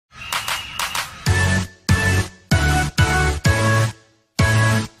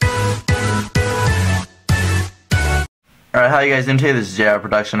Alright, how you guys doing today? This is JR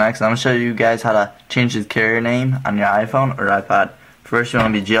Production X, and I'm going to show you guys how to change the carrier name on your iPhone or iPad. First, you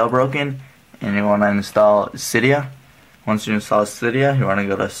want to be jailbroken, and you want to install Cydia. Once you install Cydia, you want to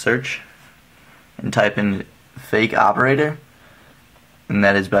go to search and type in FakeOperator, and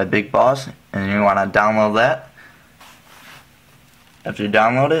that is by Big Boss, and you want to download that. After you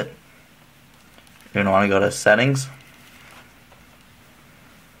download it, you're going to want to go to Settings.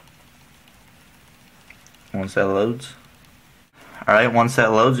 Once that loads. Alright, once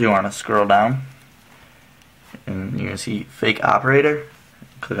that loads, you want to scroll down and you're going to see FakeOperator.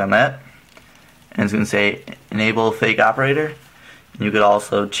 Click on that, and it's going to say Enable FakeOperator. And you could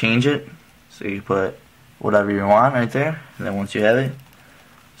also change it, so you put whatever you want right there, and then once you have it,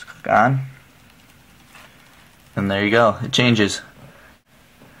 just click on, and there you go, it changes.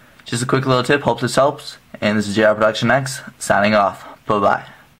 Just a quick little tip, hope this helps, and this is JR Production X, signing off. Bye bye.